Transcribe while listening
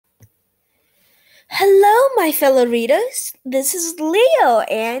Hello, my fellow readers. This is Leo,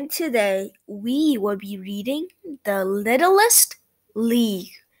 and today we will be reading The Littlest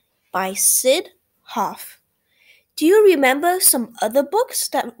League by Sid Hoff. Do you remember some other books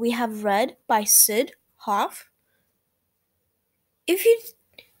that we have read by Sid Hoff? If you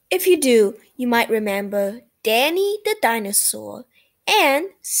if you do, you might remember Danny the Dinosaur and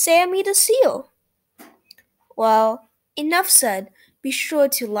Sammy the Seal. Well, enough said. Be sure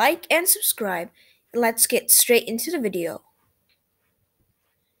to like and subscribe. Let's get straight into the video.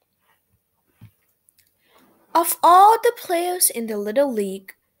 Of all the players in the Little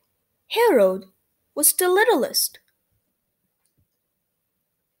League, Harold was the littlest.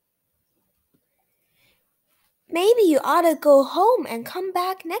 "Maybe you ought to go home and come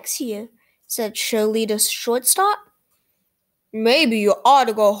back next year," said Shirley the shortstop. "Maybe you ought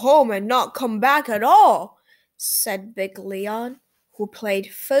to go home and not come back at all," said Big Leon, who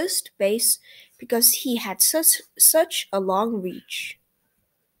played first base because he had such a long reach.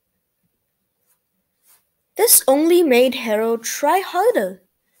 This only made Harold try harder.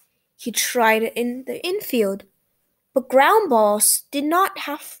 He tried in the infield, but ground balls did not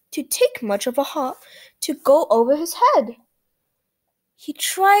have to take much of a hop to go over his head. He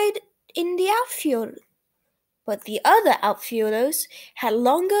tried in the outfield, but the other outfielders had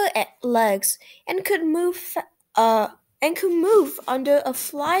longer legs and could move under a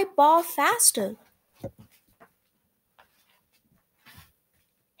fly ball faster.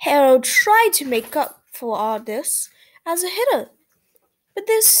 Harold tried to make up for all this as a hitter, but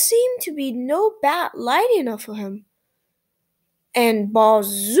there seemed to be no bat light enough for him, and balls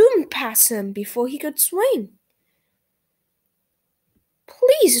zoomed past him before he could swing.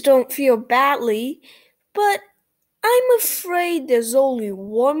 "Please don't feel badly, but I'm afraid there's only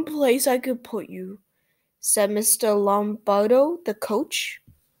one place I could put you," said Mr. Lombardi, the coach.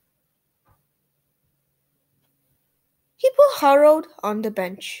 He put Harold on the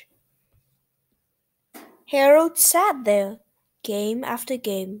bench. Harold sat there, game after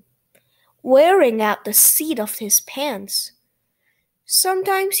game, wearing out the seat of his pants.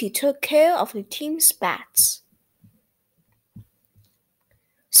 Sometimes he took care of the team's bats.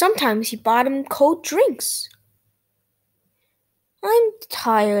 Sometimes he bought them cold drinks. "I'm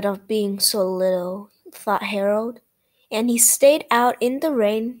tired of being so little," thought Harold, and he stayed out in the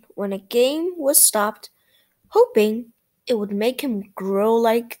rain when a game was stopped, hoping it would make him grow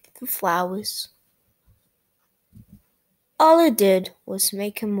like the flowers. All it did was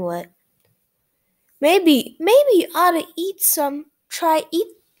make him wet. Maybe you ought to try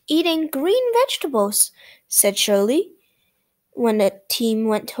eating green vegetables," said Shirley when the team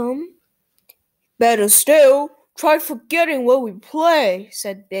went home. "Better still, try forgetting what we play,"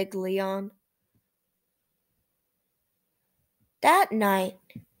 said Big Leon. That night,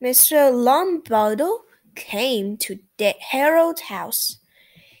 Mr. Lombardi came to Harold's house.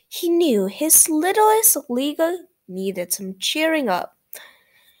 He knew his littlest leaguer needed some cheering up.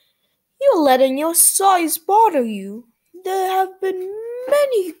 "You're letting your size bother you. There have been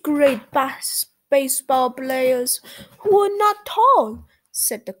many great baseball players who are not tall,"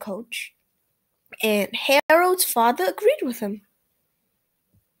 said the coach. And Harold's father agreed with him.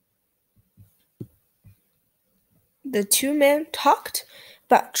 The two men talked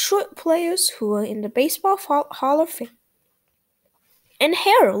about short players who were in the Baseball Hall of Fame. And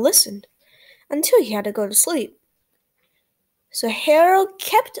Harold listened until he had to go to sleep. So Harold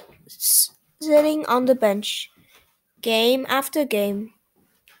kept sitting on the bench, game after game,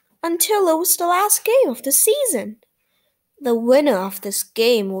 until it was the last game of the season. The winner of this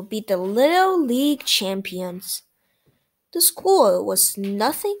game would be the Little League champions. The score was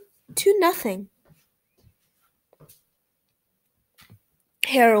 0-0.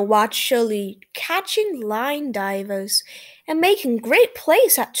 Harold watched Shirley catching line divers and making great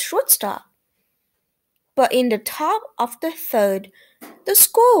plays at shortstop. But in the top of the third, the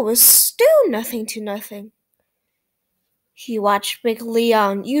score was still 0-0. He watched Big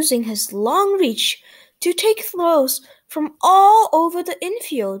Leon using his long reach to take throws from all over the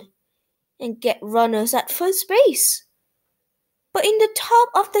infield and get runners at first base. But in the top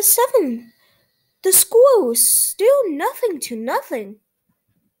of the seventh, the score was still 0-0.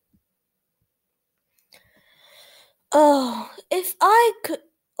 "Oh, if I could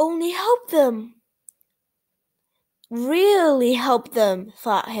only help them. Really help them,"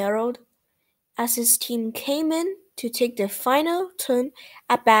 thought Harold, as his team came in to take their final turn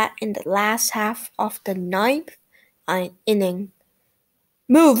at bat in the last half of the ninth inning.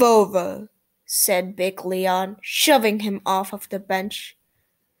 "Move over," said Big Leon, shoving him off of the bench.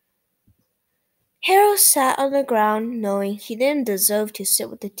 Harold sat on the ground knowing he didn't deserve to sit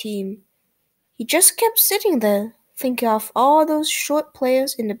with the team. He just kept sitting there, thinking of all those short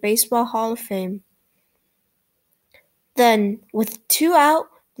players in the Baseball Hall of Fame. Then, with 2 out,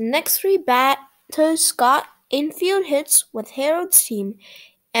 the next 3 batters got infield hits with Harold's team,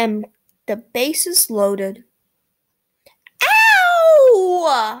 and the bases loaded.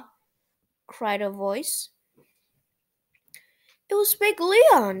 "Ow!" cried a voice. It was Big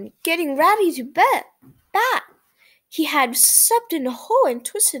Leon, getting ready to bat. He had stepped in the hole and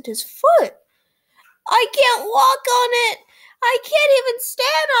twisted his foot. "I can't walk on it! I can't even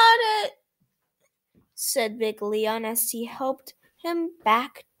stand on it!" said Big Leon as he helped him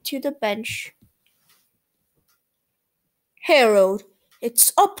back to the bench. "Harold,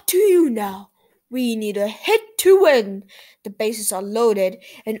 it's up to you now. We need a hit to win. The bases are loaded,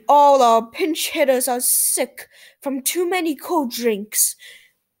 and all our pinch hitters are sick from too many cold drinks.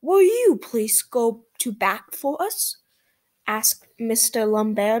 Will you please go to bat for us?" asked Mr.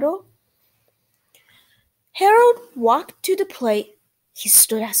 Lombardo. Harold walked to the plate. He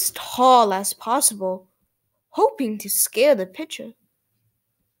stood as tall as possible, hoping to scare the pitcher.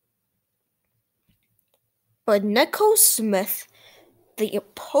 But Nico Smith, the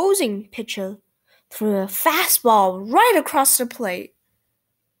opposing pitcher, threw a fastball right across the plate.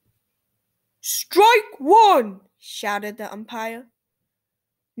 "Strike one!" shouted the umpire.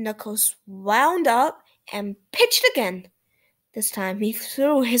 Knuckles wound up and pitched again. This time he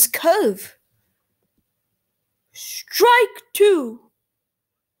threw his curve. "Strike two!"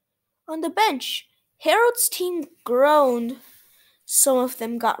 On the bench, Harold's team groaned. Some of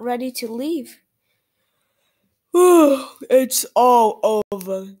them got ready to leave. "It's all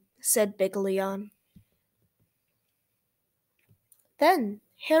over," said Big Leon. Then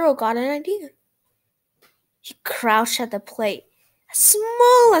Harold got an idea. He crouched at the plate, as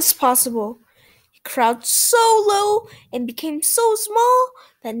small as possible. He crouched so low and became so small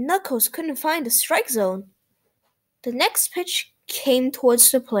that Knuckles couldn't find the strike zone. The next pitch came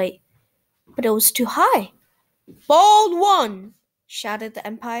towards the plate, but it was too high. "Ball one!" shouted the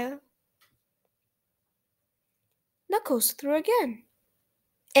umpire. Knuckles threw again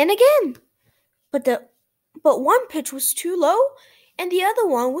and again, but one pitch was too low and the other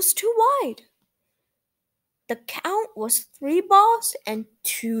one was too wide. The count was 3 balls and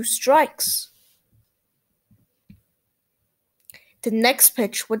 2 strikes. The next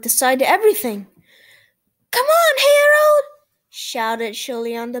pitch would decide everything. "Come on, Harold!" shouted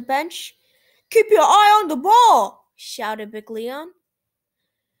Shirley on the bench. "Keep your eye on the ball!" shouted Big Leon.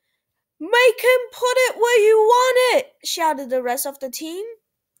 "Make him put it where you want it!" shouted the rest of the team.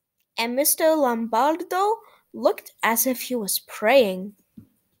 And Mr. Lombardo looked as if he was praying.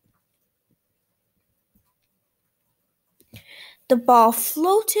 The ball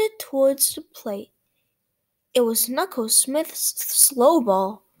floated towards the plate. It was Knuckles Smith's slow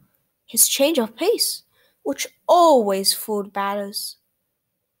ball, his change of pace, which always fooled batters.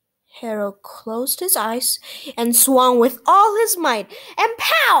 Harold closed his eyes and swung with all his might, and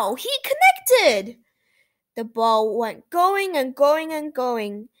pow! He connected! The ball went going and going and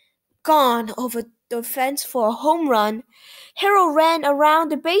going, gone over the fence for a home run. Harold ran around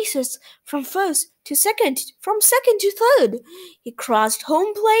the bases from first to second, from second to third. He crossed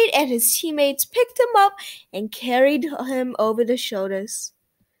home plate and his teammates picked him up and carried him over the shoulders.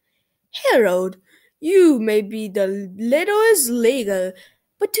 "Harold, you may be the littlest leaguer,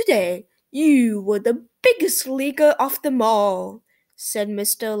 but today you were the biggest leaguer of them all," said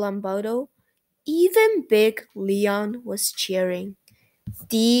Mr. Lombardo. Even Big Leon was cheering.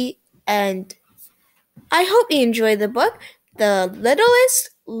 The end. I hope you enjoyed the book, The Littlest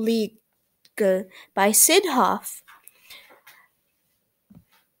Leaguer by Sid Hoff.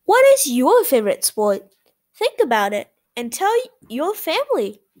 What is your favorite sport? Think about it and tell your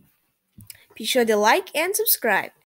family. Be sure to like and subscribe.